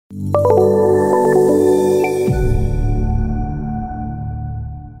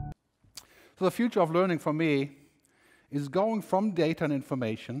So the future of learning for me is going from data and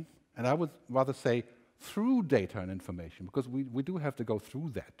information, and I would rather say through data and information, because we do have to go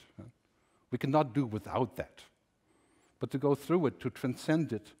through that. We cannot do without that. But to go through it, to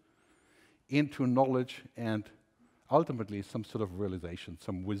transcend it into knowledge and ultimately some sort of realization,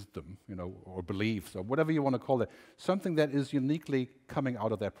 some wisdom, or beliefs, or whatever you want to call it, something that is uniquely coming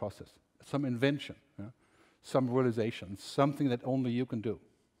out of that process, some invention, some realization, something that only you can do.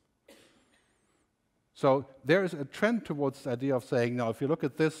 So there is a trend towards the idea of saying, now, if you look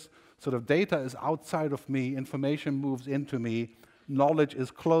at this, sort of data is outside of me, information moves into me, knowledge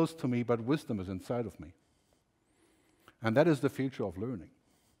is close to me, but wisdom is inside of me. And that is the future of learning.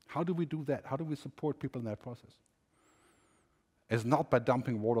 How do we do that? How do we support people in that process? It's not by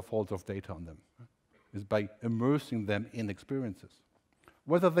dumping waterfalls of data on them. It's by immersing them in experiences.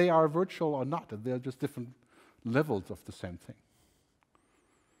 Whether they are virtual or not, they're just different levels of the same thing.